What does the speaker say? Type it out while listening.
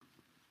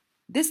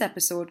This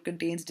episode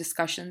contains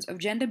discussions of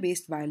gender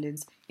based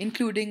violence,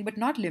 including but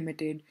not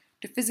limited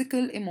to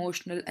physical,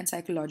 emotional, and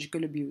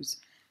psychological abuse.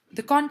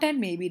 The content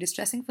may be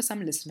distressing for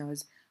some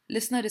listeners.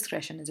 Listener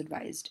discretion is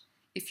advised.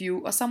 If you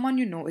or someone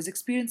you know is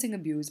experiencing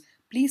abuse,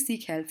 please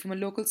seek help from a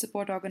local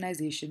support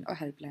organization or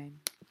helpline.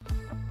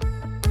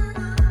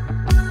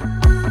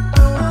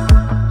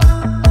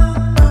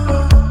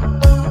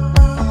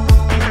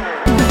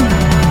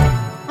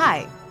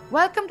 Hi,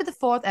 welcome to the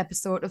fourth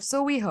episode of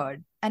So We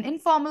Heard, an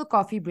informal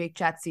coffee break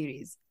chat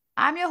series.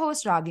 I'm your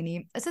host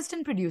Ragini,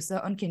 assistant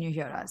producer on Can You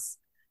Hear Us?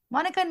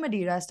 Monica and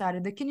Madiera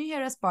started the Can You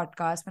Hear Us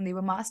podcast when they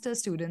were master's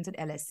students at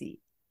LSE.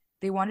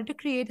 They wanted to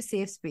create a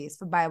safe space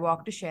for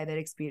BIWOC to share their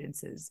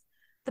experiences.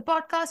 The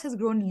podcast has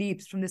grown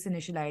leaps from this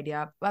initial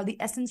idea, while the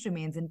essence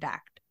remains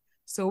intact.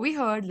 So We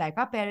Heard, like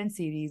our parent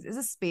series, is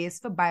a space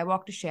for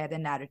BIWOC to share their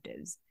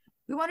narratives.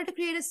 We wanted to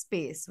create a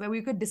space where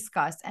we could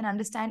discuss and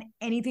understand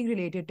anything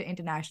related to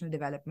international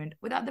development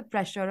without the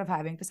pressure of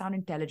having to sound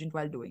intelligent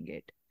while doing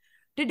it.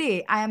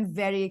 Today, I am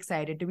very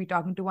excited to be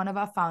talking to one of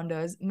our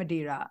founders,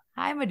 Madiera.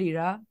 Hi,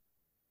 Madiera.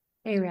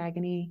 Hey,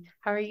 Ragini.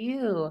 How are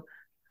you?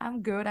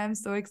 I'm good. I'm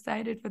so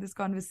excited for this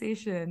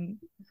conversation.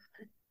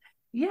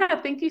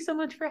 Yeah, thank you so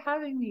much for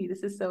having me.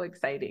 This is so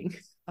exciting.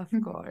 Of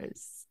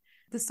course.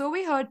 The So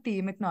We Heard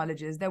team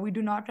acknowledges that we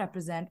do not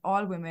represent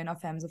all women or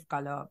femmes of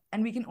color,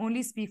 and we can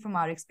only speak from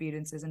our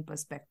experiences and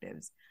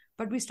perspectives.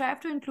 But we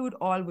strive to include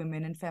all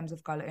women and femmes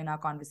of color in our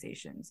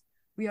conversations.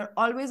 We are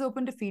always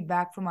open to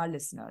feedback from our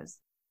listeners.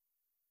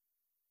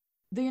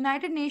 The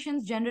United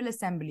Nations General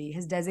Assembly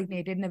has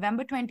designated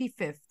November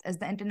 25th as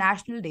the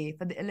International Day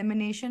for the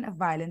Elimination of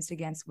Violence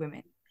Against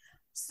Women.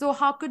 So,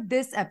 how could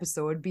this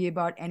episode be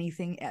about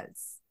anything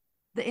else?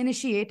 The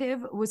initiative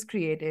was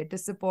created to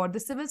support the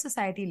civil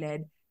society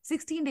led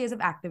 16 Days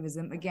of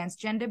Activism Against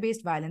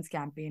Gender-Based Violence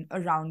campaign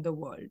around the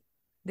world.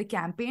 The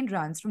campaign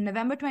runs from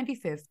November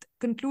 25th,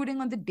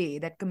 concluding on the day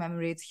that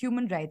commemorates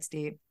Human Rights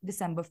Day,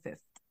 December 5th.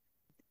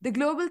 The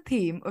global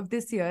theme of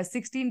this year's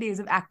 16 Days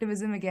of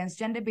Activism Against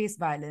Gender-Based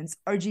Violence,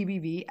 or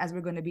GBV, as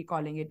we're going to be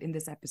calling it in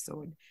this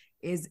episode,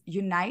 is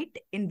Unite,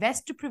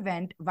 Invest to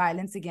Prevent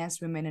Violence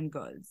Against Women and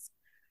Girls.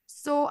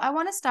 So I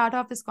want to start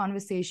off this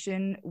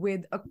conversation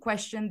with a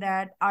question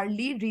that our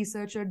lead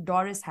researcher,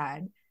 Doris,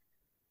 had.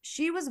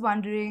 She was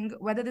wondering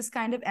whether this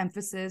kind of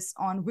emphasis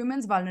on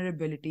women's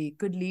vulnerability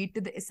could lead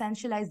to the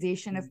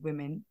essentialization of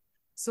women.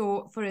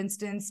 So, for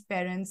instance,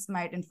 parents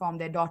might inform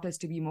their daughters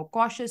to be more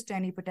cautious to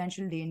any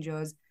potential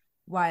dangers,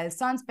 while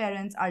sons'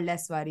 parents are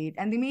less worried,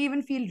 and they may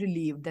even feel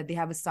relieved that they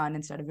have a son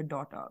instead of a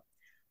daughter.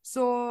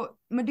 So,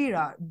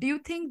 Madiera, do you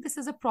think this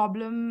is a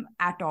problem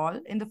at all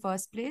in the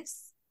first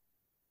place?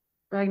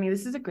 Ragini,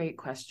 this is a great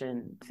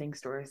question.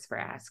 Thanks, Doris, for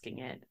asking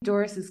it.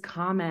 Doris's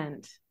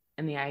comment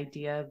and the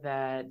idea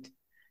that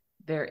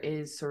there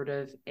is sort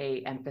of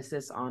a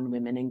emphasis on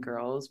women and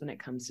girls when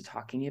it comes to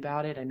talking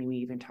about it. I mean, we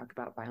even talk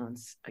about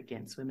violence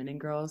against women and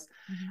girls.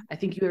 Mm-hmm. I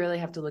think you really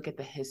have to look at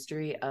the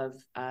history of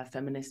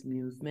feminist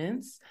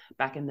movements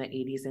back in the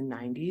 80s and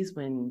 90s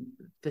when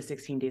the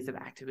 16 Days of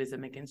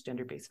Activism Against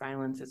Gender-Based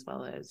Violence, as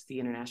well as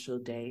the International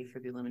Day for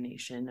the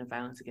Elimination of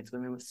Violence Against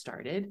Women was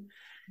started.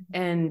 Mm-hmm.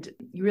 And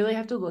you really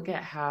have to look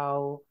at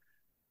how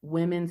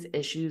women's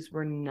issues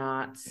were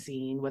not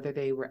seen, whether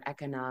they were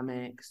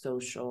economic,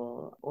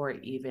 social, or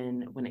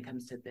even when it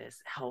comes to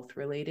this health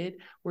related,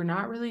 were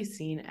not really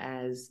seen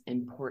as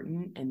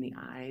important in the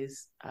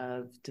eyes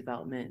of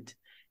development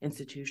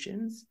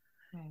institutions.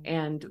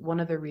 And one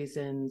of the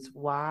reasons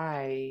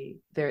why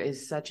there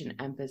is such an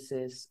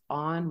emphasis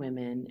on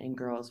women and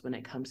girls when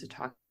it comes to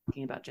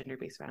talking about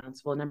gender-based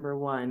violence, well, number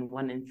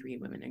one in 3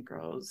 women and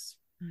girls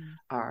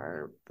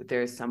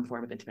there's some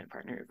form of intimate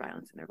partner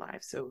violence in their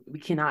lives. So we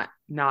cannot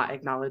not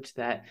acknowledge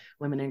that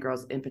women and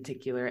girls in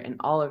particular and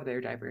all of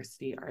their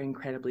diversity are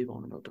incredibly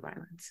vulnerable to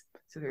violence.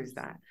 So there's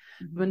that.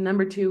 Mm-hmm. But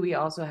number 2, we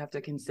also have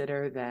to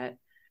consider that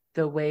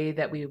the way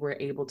that we were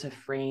able to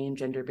frame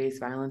gender-based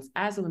violence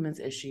as a women's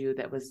issue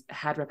that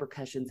had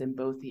repercussions in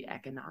both the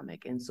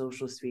economic and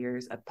social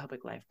spheres of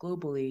public life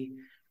globally,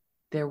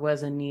 there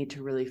was a need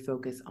to really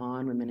focus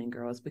on women and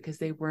girls because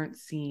they weren't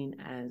seen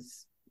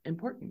as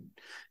important.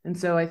 And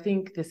so I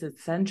think this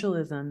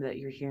essentialism that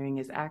you're hearing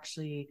is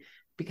actually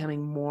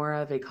becoming more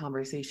of a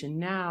conversation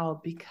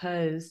now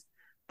because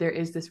there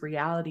is this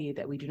reality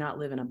that we do not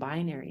live in a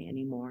binary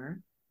anymore.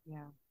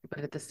 Yeah.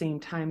 But at the same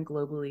time,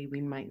 globally,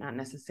 we might not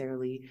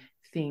necessarily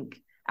think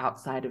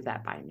outside of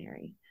that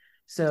binary.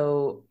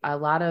 So a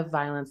lot of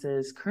violence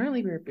is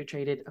currently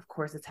perpetrated. Of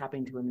course, it's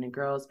happening to women and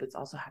girls, but it's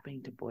also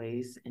happening to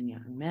boys and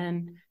young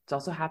men. It's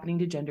also happening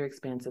to gender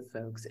expansive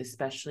folks,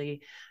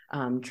 especially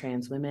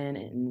trans women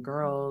and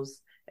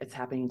girls. It's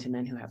happening to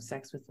men who have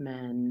sex with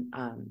men.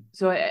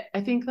 So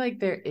I think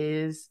it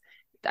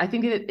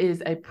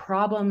is a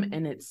problem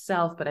in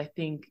itself, but I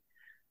think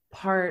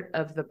part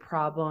of the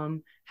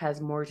problem has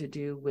more to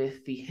do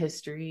with the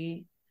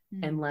history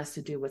and less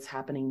to do what's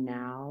happening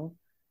now.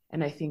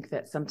 And I think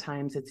that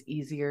sometimes it's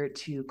easier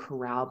to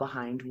corral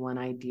behind one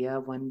idea,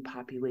 one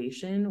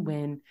population,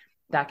 when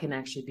that can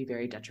actually be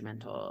very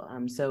detrimental.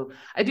 So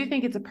I do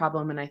think it's a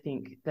problem, and I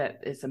think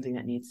that is something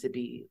that needs to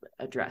be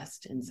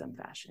addressed in some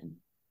fashion.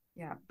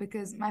 Yeah,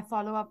 because my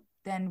follow-up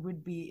then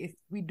would be, if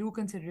we do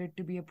consider it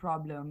to be a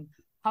problem,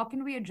 how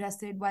can we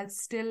address it while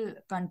still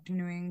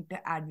continuing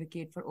to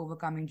advocate for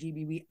overcoming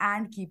GBV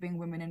and keeping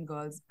women and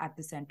girls at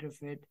the center of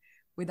it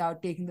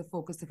without taking the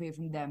focus away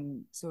from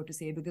them, so to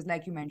say? Because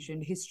like you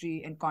mentioned,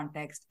 history and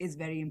context is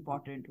very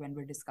important when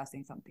we're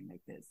discussing something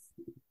like this.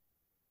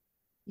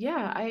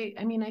 Yeah,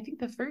 I mean, I think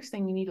the first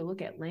thing we need to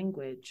look at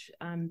language.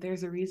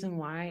 There's a reason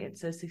why it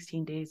says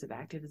 16 days of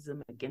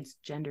activism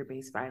against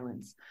gender-based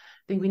violence.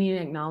 I think we need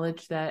to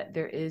acknowledge that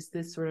there is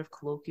this sort of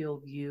colloquial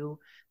view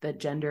that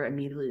gender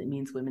immediately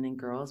means women and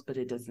girls, but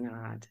it does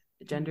not.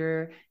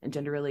 Gender and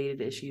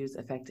gender-related issues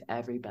affect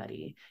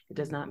everybody. It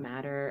does not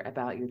matter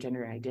about your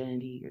gender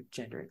identity, your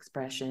gender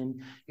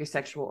expression, your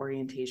sexual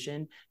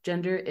orientation.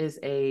 Gender is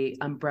an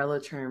umbrella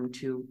term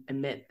to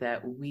admit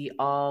that we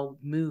all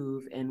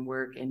move and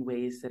work in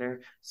ways that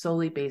are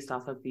solely based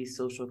off of these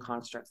social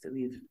constructs that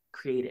we've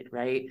created,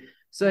 right?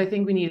 So I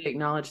think we need to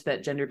acknowledge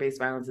that gender-based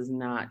violence is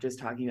not just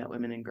talking about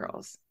women and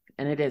girls.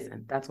 And it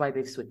isn't. That's why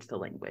they've switched the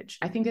language.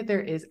 I think that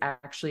there is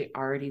actually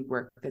already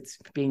work that's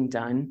being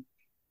done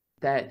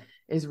that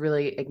is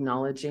really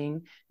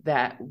acknowledging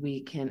that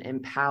we can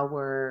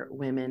empower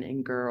women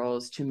and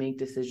girls to make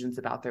decisions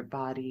about their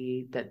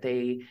body, that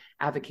they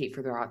advocate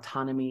for their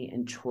autonomy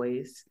and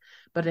choice.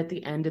 But at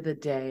the end of the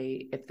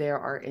day, if there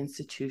are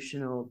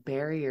institutional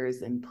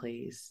barriers in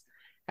place,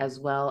 as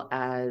well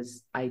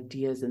as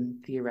ideas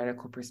and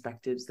theoretical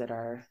perspectives that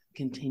are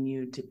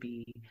continued to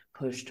be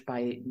pushed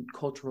by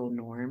cultural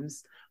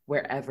norms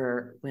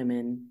wherever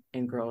women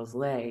and girls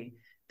lay,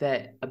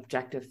 that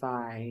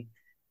objectify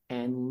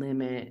and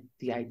limit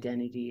the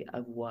identity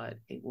of what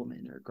a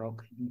woman or girl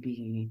can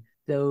be,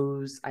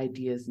 those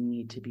ideas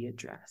need to be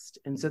addressed.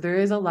 And so there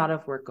is a lot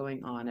of work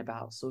going on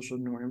about social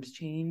norms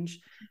change,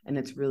 and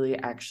it's really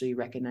actually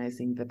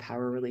recognizing the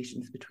power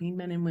relations between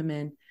men and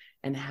women,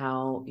 and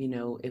how, you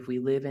know, if we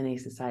live in a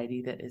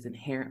society that is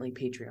inherently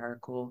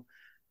patriarchal,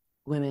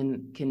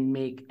 women can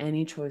make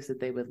any choice that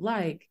they would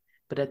like,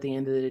 but at the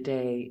end of the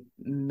day,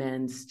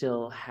 men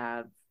still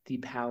have the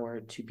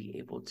power to be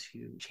able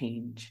to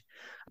change.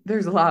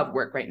 There's a lot of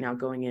work right now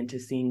going into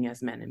seeing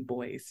as men and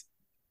boys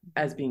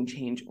as being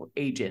change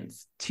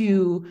agents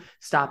to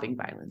stopping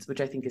violence,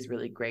 which I think is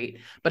really great.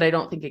 But I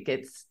don't think it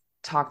gets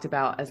talked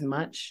about as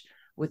much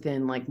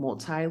within like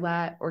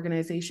multi-lat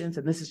organizations.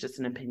 And this is just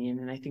an opinion.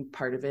 And I think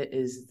part of it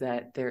is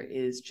that there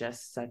is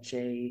just such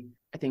a,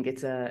 I think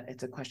it's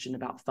a question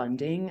about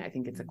funding. I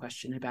think it's a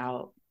question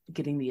about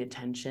getting the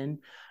attention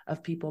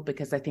of people,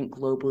 because I think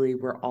globally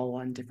we're all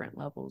on different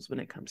levels when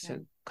it comes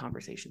to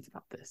conversations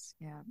about this.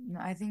 Yeah,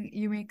 no, I think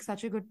you make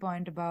such a good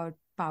point about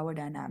power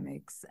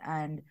dynamics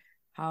and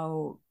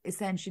how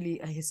essentially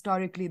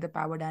historically the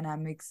power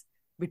dynamics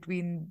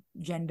between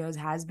genders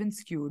has been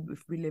skewed.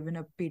 If we live in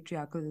a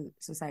patriarchal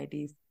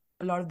society,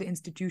 a lot of the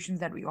institutions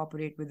that we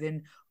operate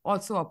within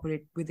also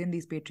operate within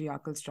these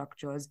patriarchal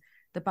structures.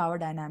 The power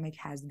dynamic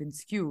has been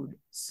skewed.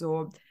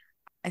 So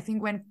I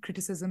think when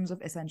criticisms of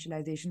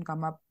essentialization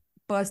come up,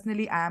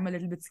 personally, I am a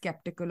little bit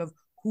skeptical of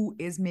who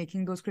is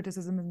making those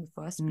criticisms in the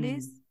first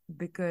place,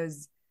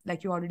 because,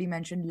 like you already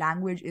mentioned,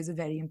 language is a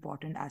very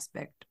important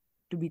aspect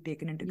to be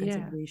taken into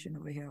consideration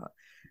over here.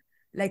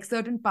 Like,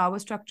 certain power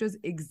structures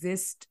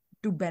exist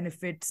to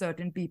benefit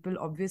certain people,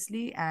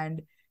 obviously,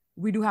 and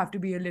we do have to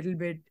be a little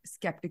bit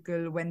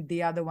skeptical when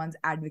they are the ones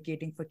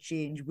advocating for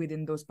change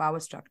within those power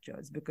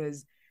structures,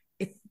 because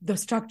if the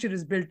structure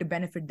is built to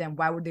benefit them,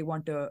 why would they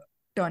want to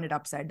turn it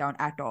upside down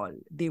at all?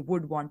 They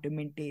would want to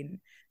maintain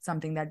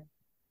something that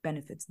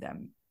benefits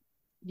them.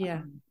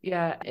 Yeah.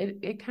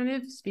 It kind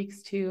of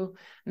speaks to,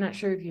 I'm not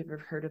sure if you've ever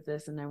heard of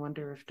this, and I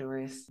wonder if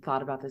Doris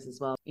thought about this as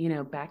well. You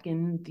know, back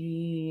in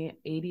the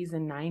 80s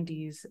and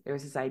 90s, there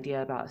was this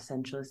idea about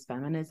essentialist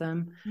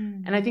feminism.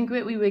 And I think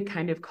what we would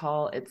kind of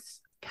call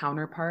its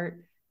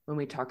counterpart when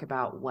we talk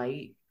about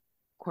white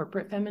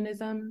corporate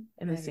feminism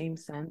in the same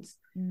sense.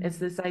 It's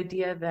this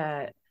idea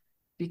that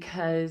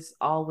because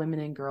all women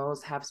and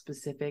girls have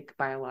specific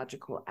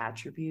biological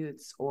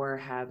attributes or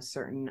have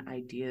certain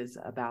ideas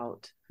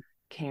about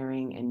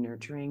caring and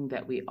nurturing,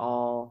 that we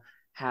all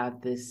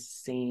have this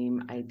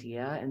same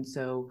idea. And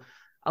so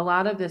a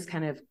lot of this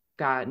kind of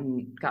got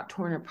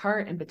torn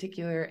apart, in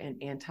particular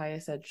in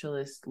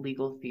anti-essentialist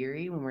legal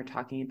theory when we're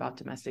talking about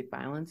domestic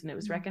violence. And it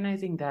was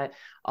recognizing that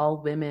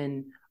all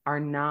women are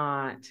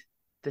not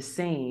the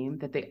same,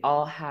 that they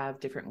all have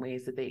different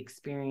ways that they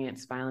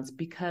experience violence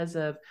because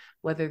of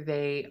whether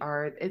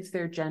it's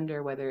their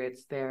gender, whether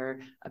it's their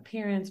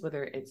appearance,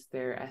 whether it's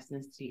their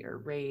ethnicity or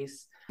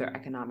race, their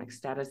economic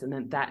status. And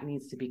then that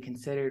needs to be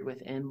considered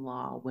within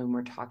law when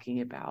we're talking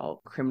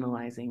about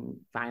criminalizing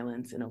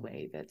violence in a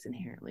way that's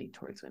inherently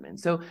towards women.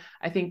 So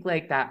I think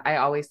like that, I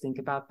always think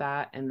about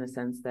that in the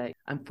sense that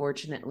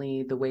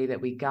unfortunately the way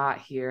that we got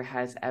here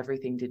has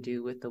everything to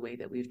do with the way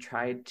that we've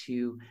tried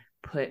to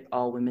put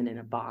all women in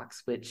a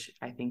box, which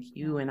I think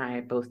you and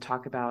I both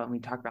talk about, and we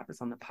talk about this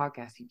on the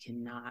podcast. You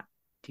cannot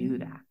do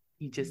that.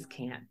 You just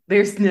can't.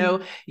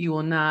 You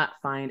will not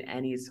find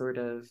any sort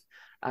of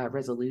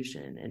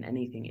resolution in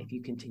anything if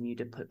you continue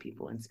to put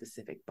people in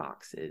specific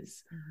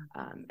boxes,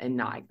 and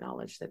not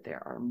acknowledge that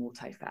there are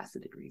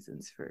multifaceted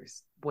reasons for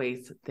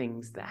ways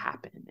things that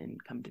happen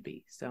and come to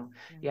be. So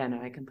yeah,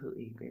 no, I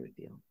completely agree with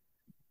you.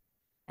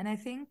 And I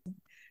think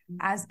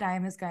as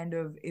time has kind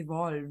of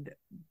evolved,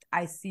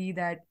 I see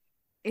that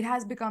it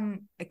has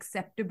become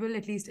acceptable,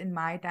 at least in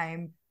my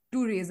time,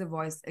 to raise a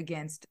voice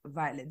against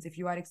violence if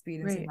you are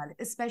experiencing violence,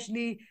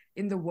 especially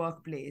in the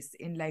workplace,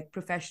 in like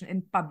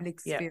in public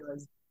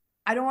spheres.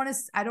 I don't want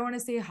to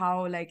say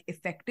how like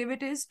effective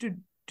it is to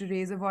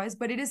raise a voice,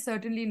 but it is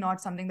certainly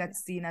not something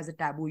that's seen as a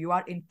taboo. You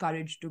are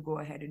encouraged to go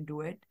ahead and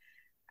do it.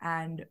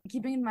 And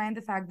keeping in mind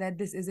the fact that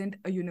this isn't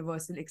a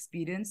universal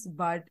experience,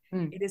 but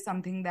it is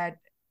something that,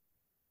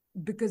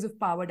 because of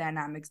power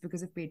dynamics,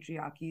 because of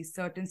patriarchy,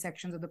 certain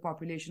sections of the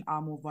population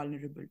are more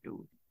vulnerable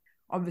to.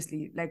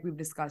 Obviously, like we've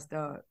discussed,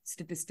 the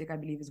statistic, I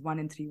believe, is 1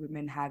 in 3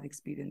 women have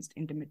experienced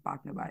intimate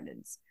partner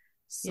violence.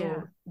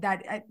 So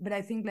but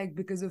I think like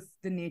because of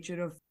the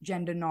nature of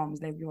gender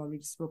norms, like we've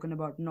already spoken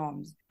about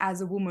norms,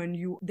 as a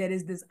woman, there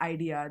is this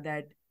idea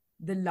that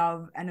the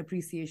love and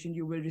appreciation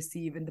you will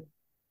receive in the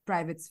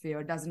private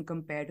sphere doesn't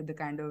compare to the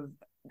kind of,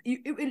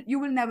 you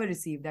will never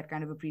receive that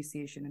kind of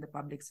appreciation in the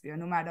public sphere,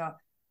 no matter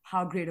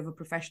how great of a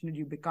professional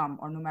you become,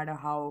 or no matter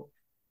how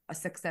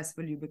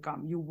successful you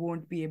become, you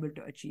won't be able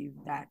to achieve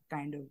that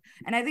kind of.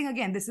 And I think,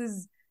 again, this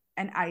is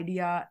an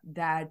idea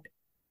that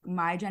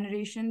my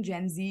generation,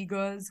 Gen Z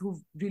girls who've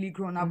really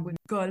grown up with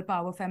girl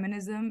power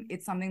feminism,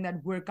 it's something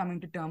that we're coming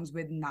to terms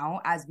with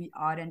now as we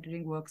are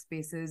entering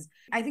workspaces.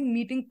 I think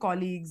meeting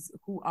colleagues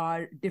who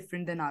are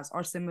different than us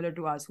or similar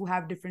to us, who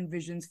have different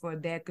visions for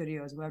their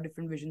careers, who have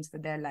different visions for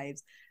their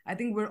lives, I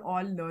think we're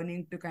all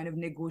learning to kind of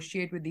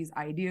negotiate with these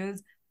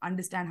ideals,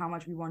 understand how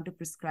much we want to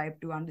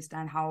prescribe to,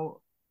 understand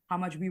how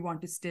much we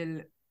want to still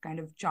kind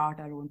of chart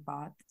our own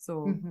path.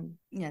 So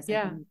yes,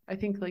 I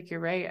think like you're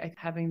right,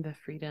 having the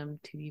freedom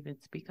to even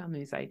speak on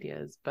these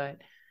ideas. But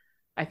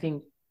I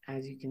think,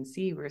 as you can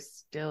see, we're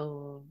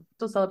still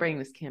celebrating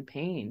this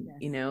campaign,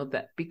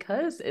 that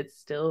because it's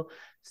still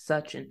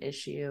such an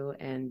issue.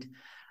 And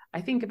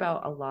I think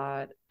about a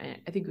lot,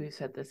 and I think we've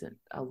said this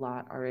a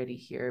lot already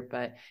here,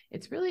 but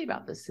it's really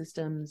about the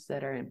systems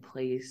that are in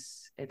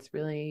place. It's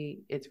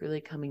really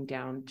coming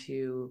down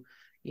to,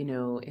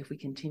 if we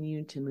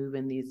continue to move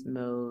in these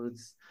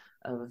modes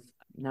of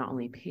not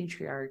only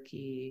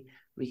patriarchy,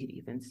 we could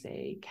even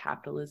say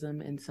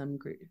capitalism in some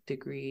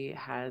degree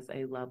has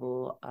a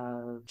level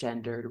of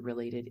gendered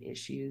related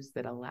issues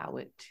that allow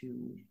it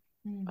to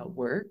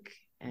work.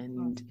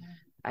 And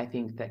I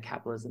think that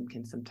capitalism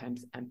can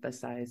sometimes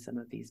emphasize some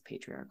of these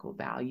patriarchal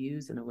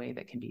values in a way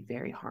that can be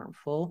very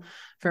harmful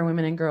for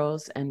women and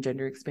girls and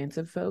gender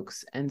expansive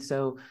folks. And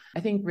so I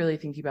think really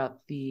thinking about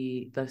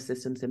the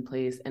systems in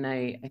place, and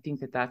I think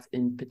that that's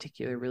in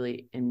particular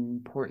really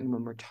important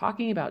when we're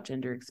talking about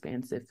gender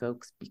expansive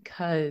folks,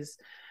 because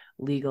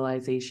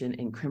legalization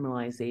and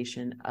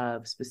criminalization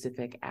of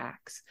specific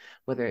acts,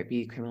 whether it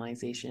be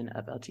criminalization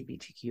of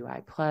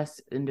LGBTQI plus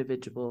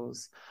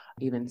individuals,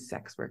 even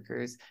sex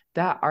workers,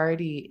 that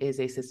already is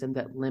a system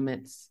that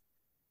limits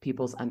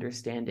people's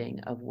understanding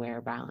of where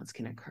violence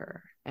can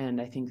occur.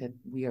 And I think that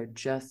we are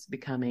just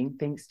becoming,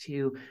 thanks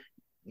to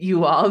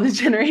you all, the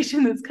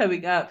generation that's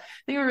coming up, I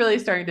think we're really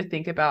starting to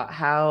think about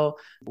how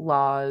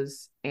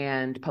laws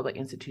and public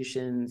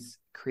institutions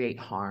create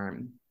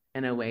harm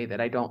in a way that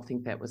I don't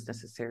think that was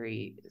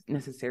necessarily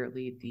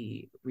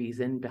the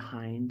reason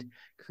behind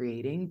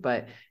creating,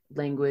 but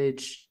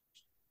language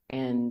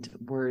and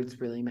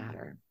words really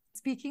matter.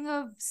 Speaking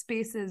of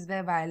spaces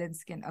where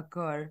violence can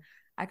occur,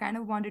 I kind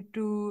of wanted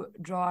to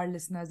draw our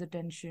listeners'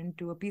 attention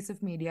to a piece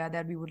of media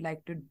that we would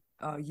like to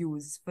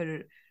use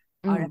for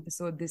our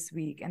episode this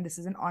week. And this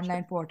is an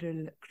online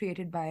portal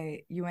created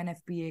by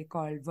UNFPA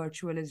called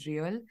Virtual is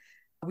Real.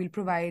 We'll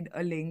provide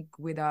a link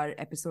with our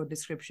episode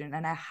description,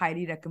 and I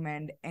highly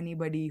recommend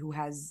anybody who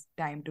has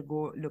time to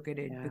go look at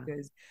it,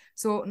 because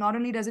so not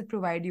only does it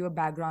provide you a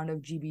background of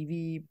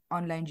GBV,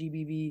 online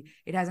GBV,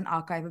 it has an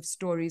archive of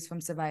stories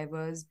from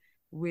survivors,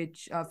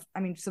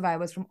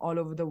 survivors from all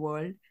over the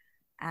world,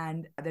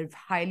 and they're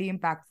highly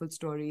impactful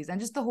stories. And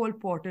just the whole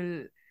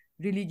portal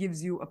really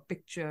gives you a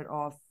picture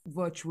of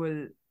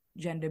virtual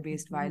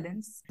gender-based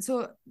violence.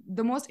 So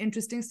the most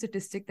interesting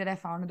statistic that I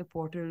found in the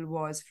portal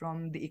was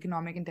from the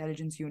Economic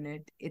Intelligence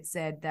Unit. It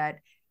said that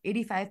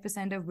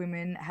 85% of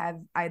women have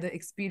either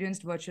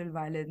experienced virtual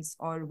violence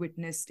or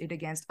witnessed it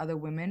against other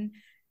women.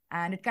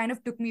 And it kind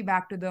of took me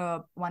back to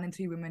the 1 in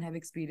 3 women have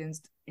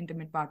experienced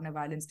intimate partner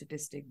violence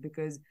statistic,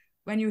 because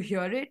when you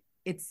hear it,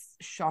 it's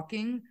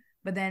shocking,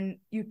 but then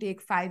you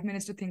take 5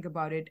 minutes to think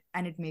about it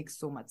and it makes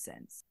so much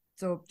sense.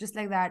 So just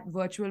like that,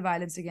 virtual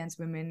violence against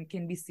women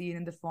can be seen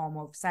in the form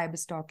of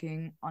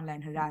cyberstalking,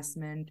 online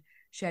harassment,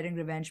 sharing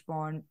revenge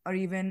porn, or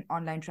even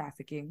online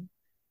trafficking.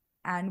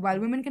 And while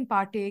women can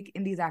partake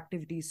in these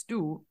activities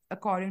too,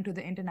 according to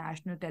the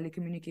International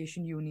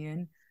Telecommunication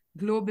Union,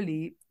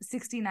 globally,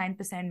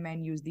 69%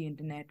 men use the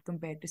internet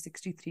compared to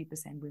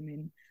 63%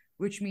 women,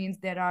 which means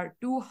there are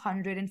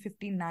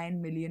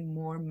 259 million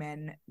more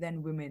men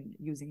than women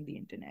using the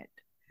internet.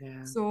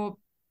 Yeah. So,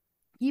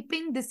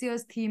 keeping this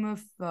year's theme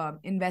of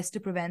invest to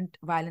prevent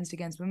violence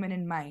against women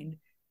in mind,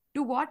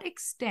 to what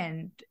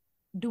extent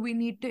do we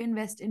need to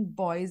invest in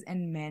boys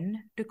and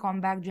men to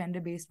combat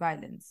gender-based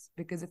violence?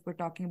 Because if we're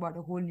talking about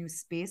a whole new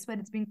space where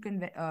it's being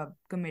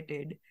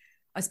committed,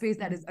 a space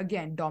that is,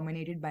 again,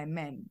 dominated by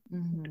men,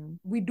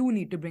 we do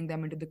need to bring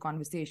them into the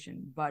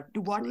conversation. But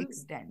to what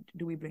extent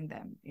do we bring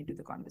them into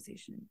the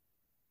conversation?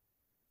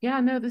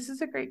 Yeah, no, this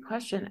is a great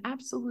question.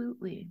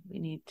 Absolutely. We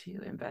need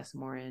to invest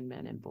more in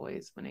men and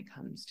boys when it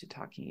comes to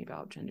talking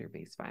about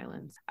gender-based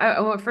violence.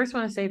 I first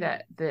want to say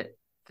that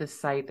the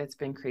site that's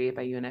been created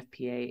by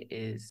UNFPA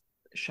is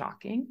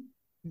shocking.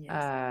 Yes.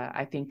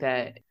 I think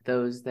that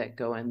those that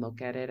go and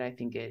look at it, I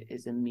think it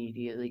is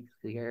immediately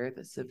clear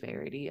the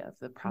severity of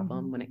the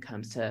problem when it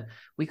comes to,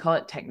 we call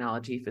it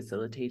technology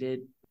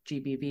facilitated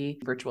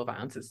GBV. Virtual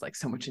violence is like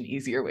so much an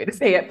easier way to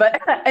say it.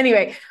 But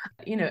anyway,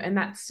 and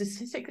that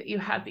statistic that you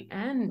had at the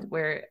end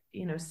where,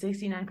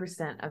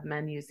 69% of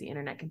men use the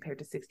internet compared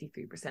to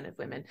 63% of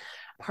women.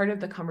 Part of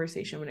the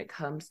conversation when it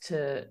comes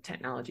to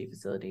technology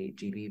facility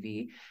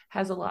GBV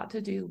has a lot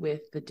to do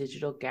with the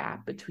digital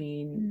gap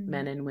between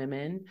men and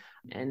women.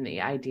 And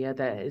the idea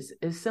that is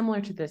similar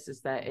to this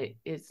is that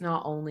it's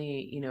not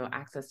only,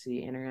 access to the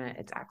internet,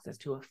 it's access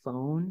to a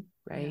phone,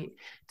 right?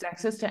 Yeah. It's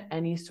access to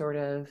any sort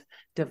of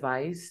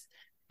device.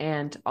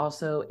 And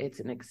also it's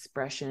an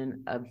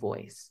expression of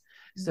voice.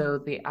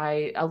 So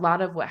a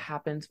lot of what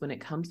happens when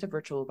it comes to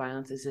virtual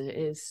violence is it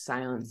is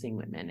silencing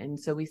women. And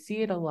so we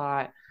see it a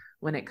lot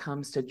when it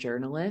comes to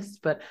journalists,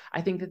 but I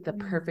think that the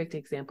perfect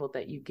example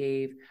that you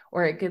gave,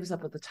 or it gives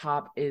up at the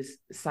top, is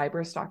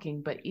cyber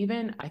stalking. But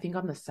even I think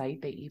on the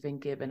site, they even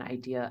give an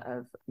idea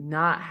of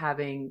not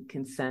having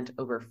consent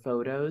over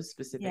photos,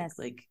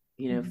 specific,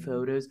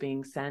 photos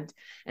being sent,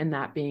 and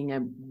that being a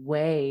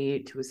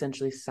way to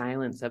essentially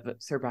silence a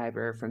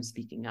survivor from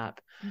speaking up.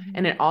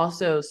 And it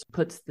also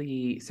puts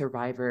the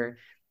survivor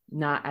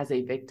not as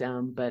a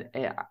victim, but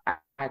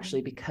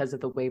actually, because of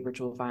the way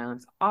virtual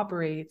violence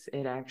operates,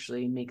 it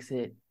actually makes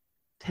it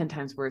 10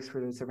 times worse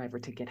for the survivor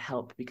to get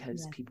help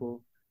because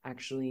people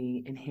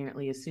actually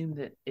inherently assume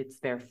that it's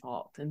their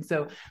fault. And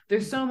so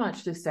there's so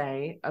much to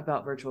say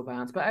about virtual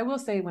violence. But I will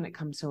say when it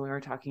comes to when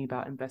we're talking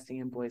about investing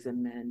in boys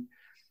and men,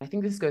 I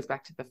think this goes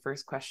back to the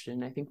first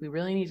question. I think we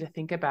really need to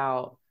think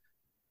about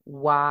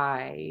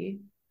why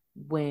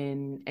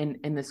when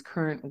in this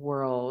current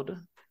world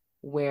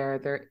where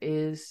there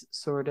is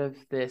sort of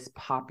this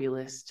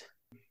populist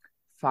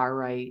far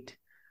right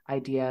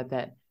idea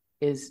that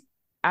is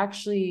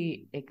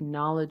actually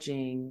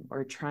acknowledging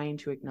or trying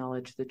to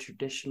acknowledge the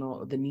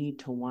need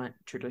to want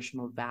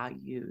traditional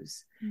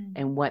values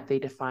and what they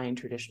define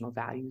traditional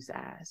values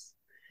as.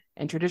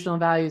 And traditional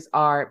values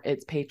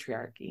it's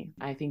patriarchy.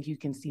 I think you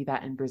can see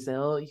that in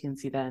Brazil. You can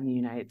see that in the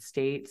United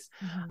States.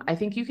 I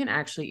think you can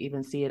actually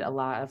even see it a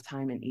lot of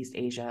time in East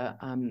Asia,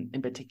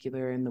 in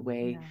particular in the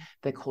way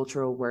the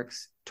cultural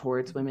works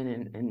towards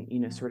women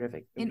and sort of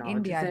in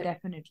India,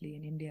 definitely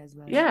in India as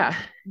well. Yeah.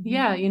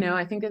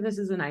 I think that this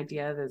is an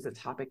idea, there's a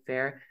topic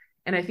there.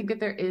 And I think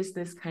that there is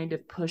this kind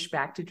of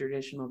pushback to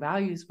traditional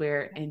values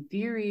where in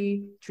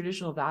theory,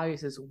 traditional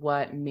values is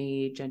what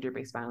made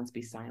gender-based violence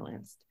be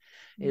silenced.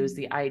 It was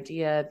the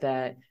idea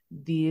that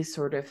these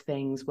sort of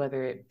things,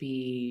 whether it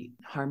be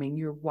harming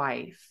your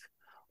wife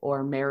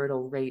or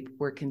marital rape,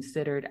 were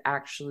considered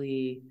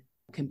actually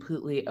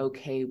completely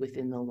okay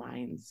within the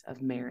lines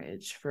of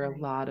marriage for a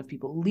lot of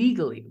people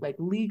legally.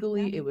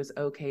 It was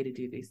okay to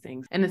do these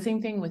things. And the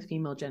same thing with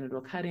female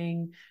genital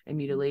cutting and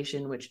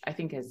mutilation, which I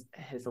think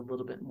has a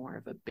little bit more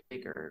of a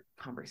bigger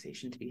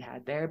conversation to be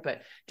had there.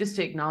 But just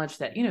to acknowledge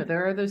that,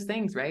 there are those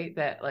things, right,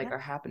 that are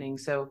happening.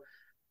 So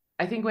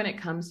I think when it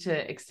comes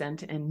to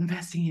extent and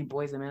investing in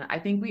boys and men, I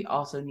think we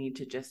also need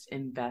to just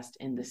invest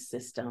in the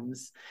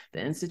systems, the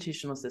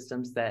institutional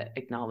systems that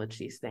acknowledge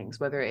these things,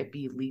 whether it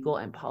be legal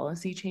and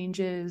policy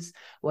changes,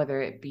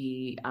 whether it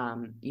be,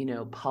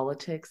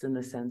 politics in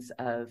the sense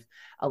of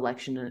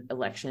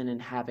election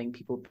and having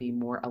people be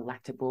more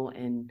electable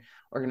in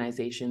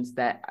organizations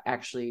that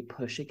actually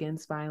push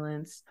against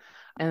violence.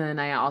 And then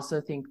I also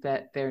think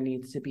that there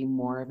needs to be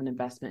more of an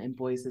investment in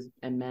boys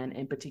and men,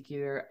 in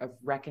particular, of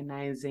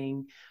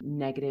recognizing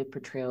negative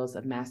portrayals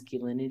of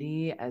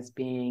masculinity as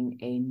being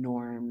a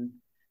norm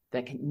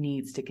that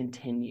needs to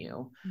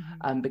continue.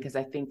 Because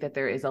I think that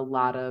there is a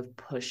lot of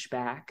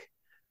pushback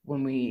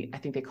I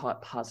think they call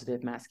it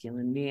positive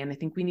masculinity. And I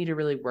think we need to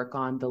really work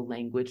on the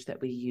language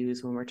that we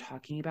use when we're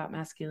talking about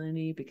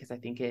masculinity, because I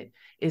think it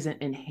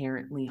isn't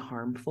inherently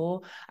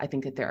harmful. I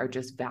think that there are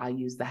just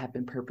values that have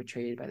been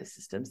perpetrated by the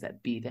systems that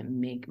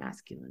make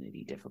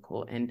masculinity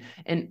difficult and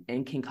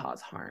can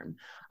cause harm.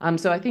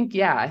 So I think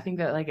that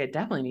it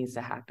definitely needs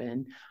to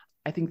happen.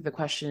 I think the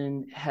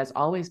question has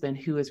always been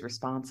who is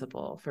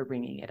responsible for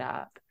bringing it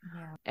up.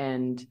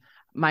 And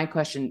my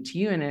question to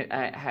you, and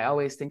I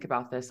always think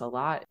about this a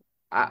lot,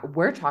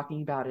 we're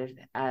talking about it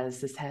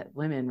as cishet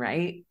women,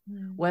 right?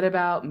 Mm. What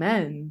about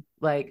men?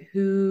 Like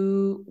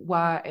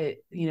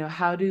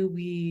how do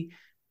we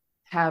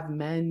have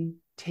men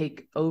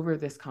take over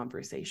this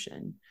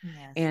conversation?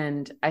 Yes.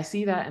 And I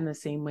see that in the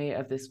same way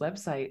of this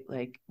website.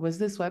 Like, was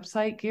this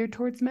website geared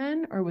towards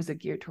men or was it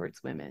geared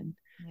towards women?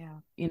 Yeah.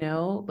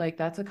 Like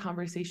that's a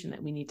conversation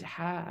that we need to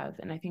have.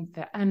 And I think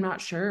that I'm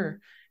not sure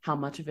how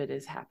much of it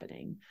is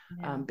happening.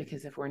 Yeah.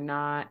 Because if we're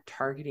not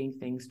targeting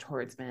things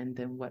towards men,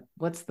 then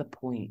what's the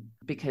point?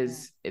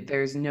 Because Yeah.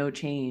 there's no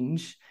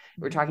change.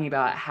 We're talking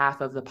about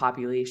half of the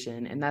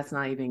population, and that's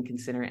not even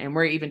considering, and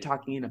we're even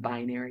talking in a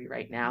binary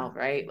right now,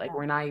 right? Like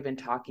we're not even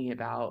talking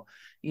about,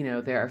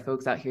 there are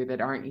folks out here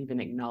that aren't even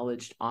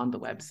acknowledged on the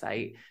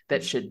website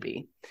that should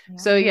be. Yeah.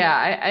 So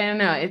yeah, I don't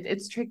know.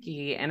 It's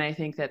tricky. And I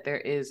think that there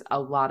is a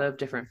lot of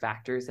different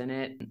factors in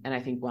it. And I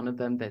think one of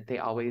them that they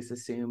always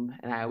assume,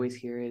 and I always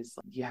hear, is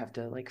you have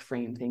to like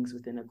frame things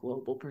within a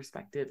global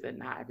perspective, that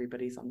not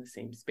everybody's on the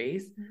same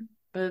space. Mm-hmm.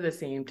 But at the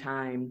same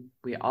time,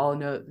 we all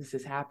know that this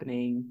is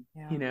happening,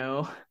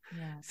 Yeah.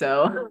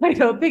 So I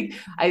don't think,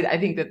 I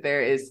think that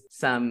there is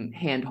some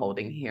hand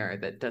holding here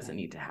that doesn't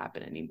need to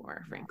happen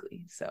anymore,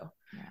 frankly. So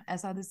I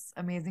saw this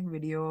amazing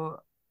video.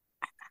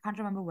 I can't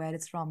remember where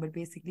it's from, but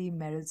basically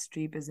Meryl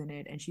Streep is in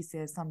it, and she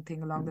says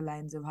something along the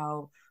lines of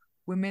how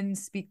women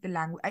speak the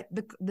language.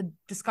 The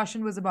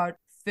discussion was about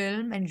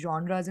film and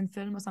genres in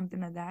film or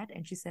something like that,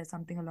 and she says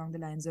something along the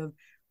lines of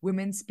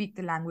women speak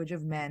the language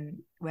of men,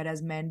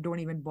 whereas men don't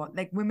even bother.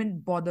 Like women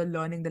bother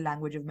learning the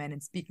language of men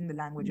and speaking the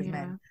language of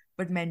men,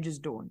 but men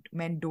just don't.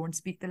 Men don't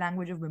speak the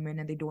language of women,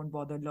 and they don't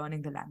bother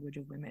learning the language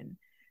of women.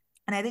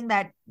 And I think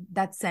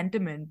that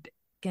sentiment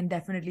can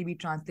definitely be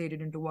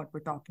translated into what we're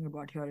talking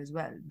about here as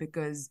well,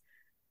 because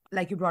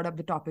like you brought up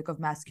the topic of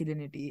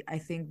masculinity. I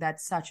think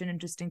that's such an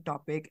interesting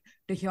topic.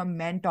 To hear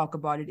men talk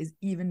about it is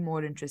even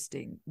more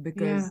interesting,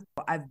 because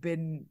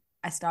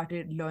I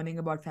started learning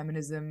about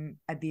feminism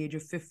at the age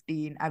of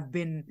 15. I've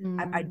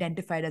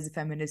identified as a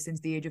feminist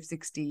since the age of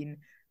 16.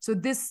 So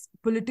this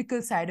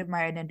political side of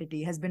my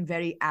identity has been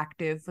very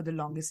active for the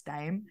longest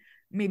time.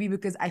 Maybe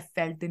because I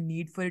felt the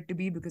need for it to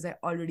be, because I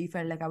already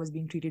felt like I was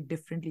being treated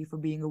differently for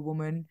being a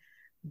woman.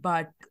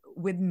 But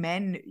with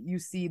men, you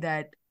see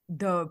that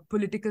the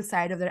political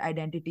side of their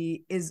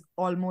identity is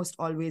almost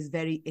always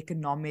very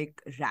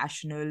economic,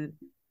 rational.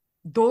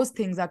 Those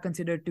things are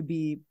considered to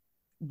be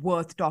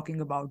worth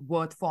talking about,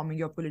 worth forming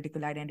your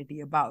political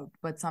identity about.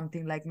 But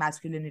something like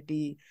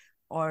masculinity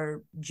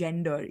or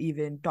gender,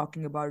 even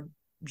talking about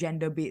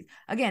gender based,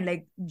 again,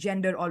 like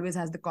gender always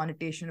has the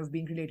connotation of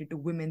being related to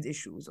women's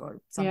issues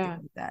or something like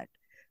that.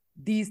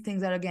 These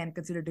things are again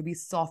considered to be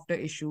softer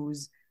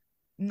issues.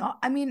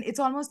 It's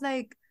almost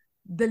like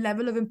the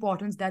level of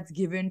importance that's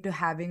given to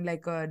having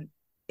like an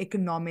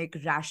economic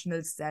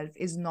rational self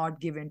is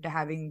not given to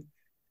having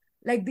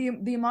like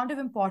the amount of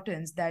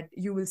importance that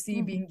you will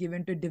see being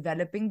given to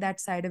developing that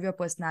side of your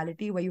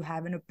personality, where you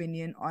have an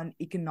opinion on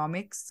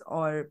economics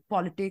or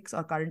politics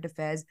or current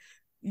affairs.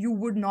 You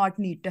would not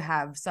need to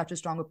have such a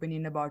strong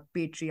opinion about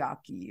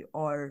patriarchy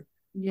or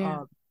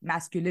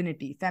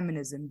masculinity,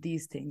 feminism,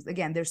 these things.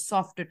 Again, they're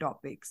softer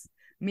topics.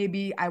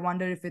 Maybe I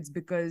wonder if it's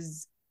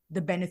because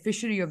the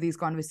beneficiary of these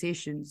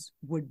conversations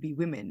would be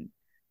women.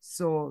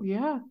 So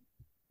yeah,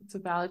 it's a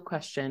valid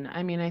question.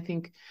 I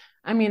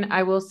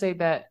will say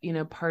that,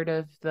 part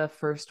of the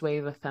first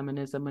wave of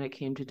feminism when it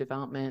came to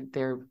development,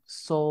 their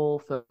sole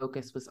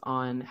focus was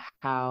on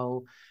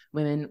how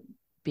women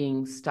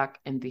being stuck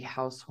in the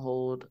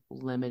household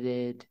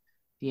limited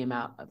the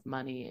amount of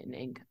money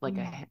and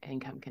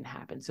income can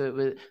happen.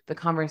 So the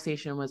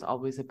conversation was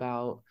always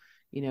about,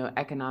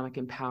 economic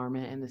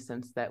empowerment, in the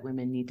sense that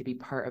women need to be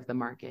part of the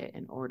market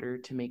in order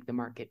to make the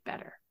market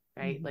better,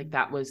 right? Like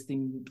that was the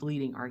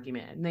leading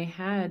argument. And they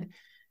had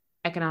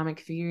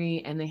economic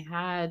theory and they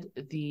had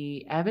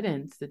the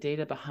evidence, the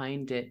data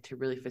behind it to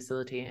really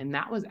facilitate. And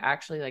that was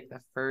actually like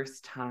the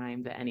first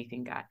time that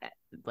anything got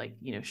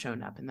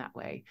shown up in that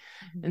way.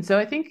 And so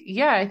I think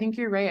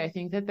you're right. I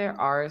think that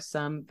there are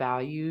some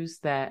values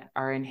that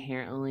are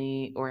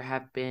inherently or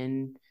have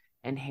been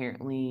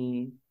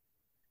inherently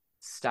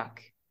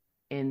stuck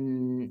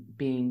in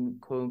being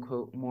quote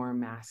unquote more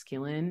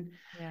masculine.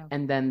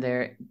 And then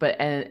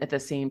at the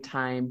same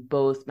time,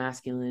 both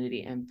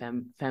masculinity and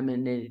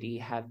femininity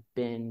have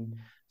been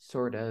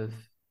sort of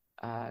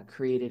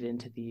created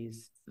into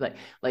these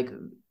like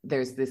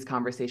there's this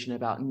conversation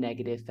about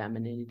negative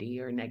femininity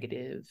or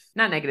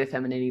not negative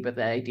femininity, but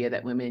the idea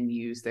that women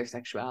use their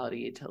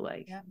sexuality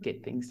to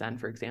get things done,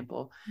 for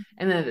example.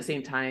 And then at the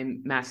same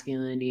time,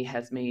 masculinity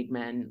has made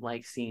men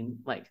seem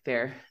like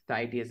the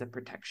ideas of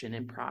protection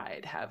and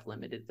pride have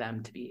limited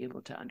them to be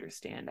able to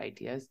understand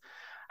ideas.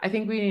 I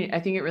think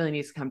it really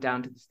needs to come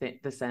down to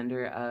the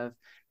center of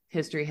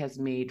history has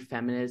made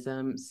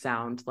feminism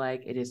sound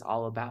like it is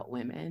all about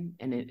women,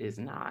 and it is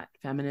not.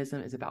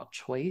 Feminism is about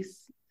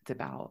choice. It's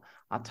about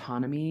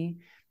autonomy,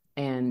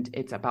 and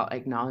it's about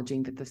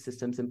acknowledging that the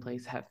systems in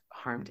place have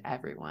harmed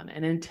everyone.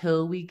 And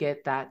until we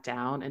get that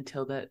down,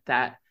 until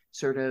that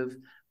sort of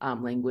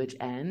language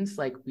ends,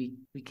 like we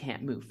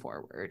can't move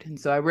forward. And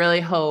so I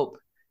really hope,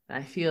 and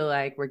I feel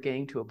like we're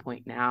getting to a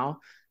point now,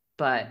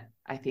 but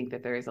I think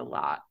that there is a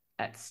lot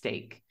at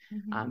stake,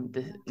 in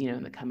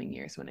the coming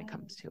years when it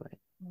comes to it.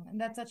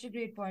 And that's such a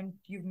great point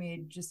you've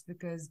made, just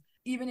because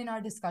even in our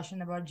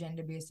discussion about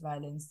gender-based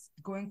violence,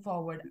 going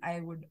forward,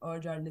 I would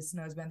urge our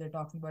listeners, when they're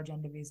talking about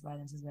gender-based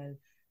violence as well,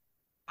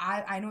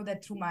 I know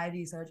that through my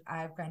research,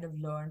 I've kind of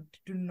learned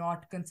to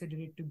not consider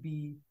it to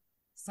be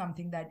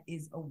something that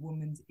is a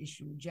woman's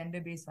issue.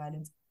 Gender-based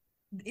violence,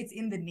 it's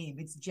in the name,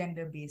 it's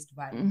gender-based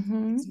violence.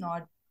 It's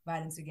not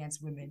violence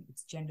against women,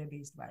 it's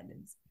gender-based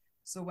violence.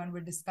 So when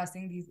we're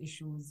discussing these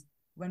issues,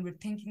 when we're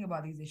thinking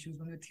about these issues,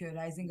 when we're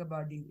theorizing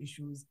about these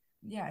issues,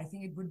 I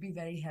think it would be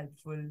very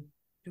helpful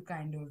to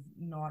kind of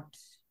not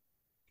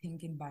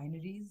think in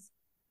binaries.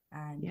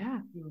 And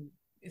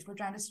if we're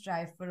trying to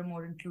strive for a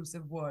more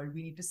inclusive world,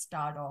 we need to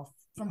start off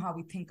from how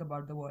we think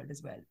about the world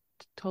as well.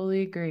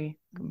 Totally agree.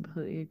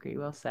 Completely agree.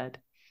 Well said.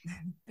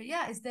 But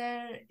is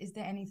there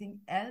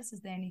anything else?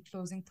 Is there any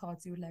closing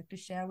thoughts you would like to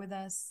share with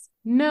us?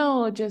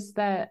 No, just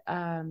that,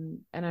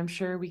 and I'm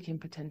sure we can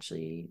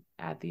potentially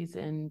add these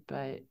in,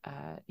 but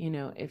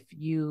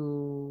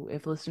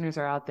if listeners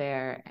are out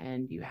there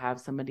and you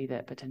have somebody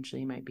that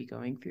potentially might be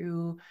going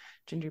through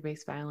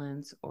gender-based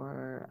violence,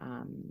 or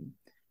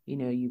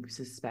you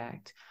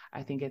suspect,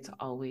 I think it's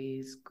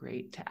always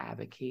great to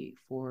advocate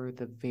for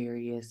the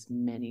various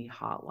many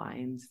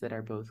hotlines that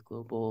are both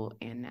global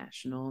and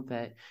national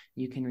that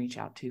you can reach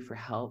out to for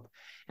help.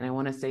 And I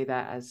want to say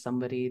that as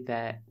somebody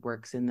that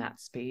works in that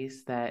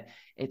space, that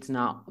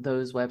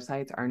those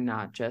websites are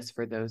not just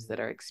for those that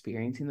are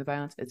experiencing the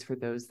violence, it's for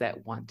those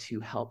that want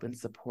to help and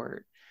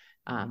support,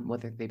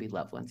 whether they be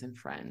loved ones and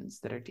friends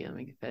that are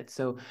dealing with it.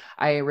 So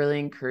I really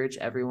encourage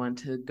everyone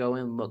to go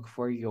and look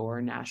for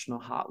your national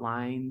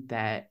hotline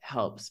that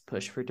helps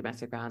push for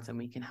domestic violence, and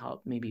we can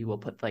help. Maybe we'll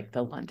put like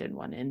the London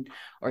one in,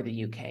 or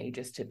the UK,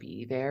 just to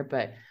be there.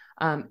 But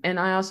and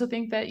I also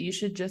think that you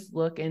should just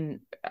look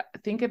and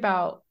think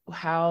about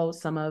how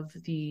some of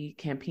the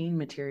campaign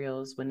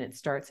materials, when it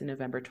starts in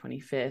November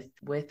 25th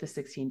with the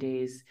 16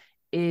 days,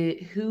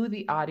 who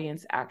the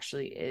audience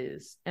actually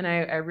is. And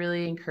I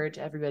really encourage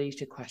everybody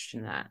to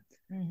question that.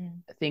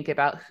 Think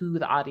about who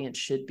the audience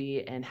should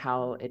be and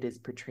how it is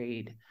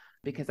portrayed,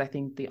 because I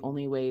think the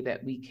only way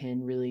that we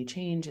can really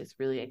change is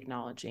really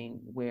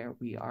acknowledging where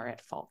we are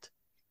at fault.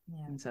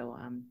 And so,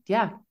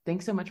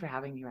 thanks so much for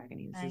having me,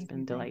 Ragini. This has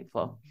been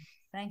delightful.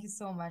 Thank you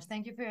so much.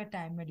 Thank you for your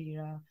time,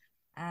 Madiera.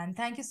 And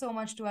thank you so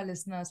much to our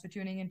listeners for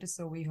tuning into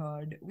So We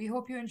Heard. We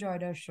hope you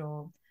enjoyed our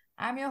show.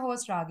 I'm your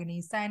host,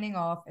 Ragini, signing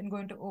off and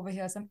going to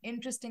overhear some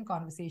interesting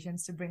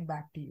conversations to bring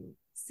back to you.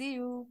 See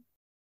you.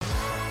 A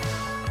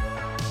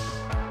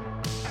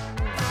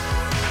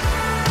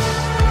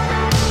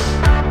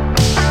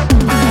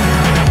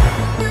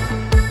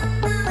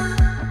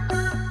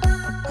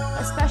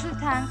special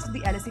thanks to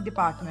the LSE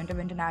Department of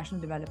International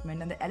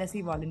Development and the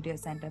LSE Volunteer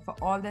Center for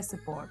all their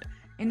support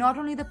in not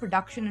only the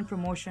production and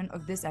promotion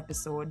of this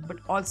episode, but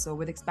also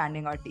with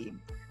expanding our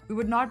team. We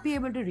would not be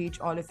able to reach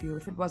all of you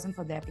if it wasn't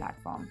for their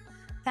platform.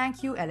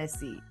 Thank you,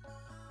 LSE.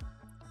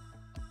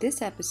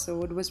 This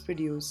episode was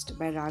produced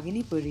by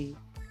Ragini Puri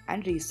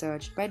and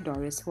researched by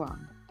Doris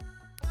Huang.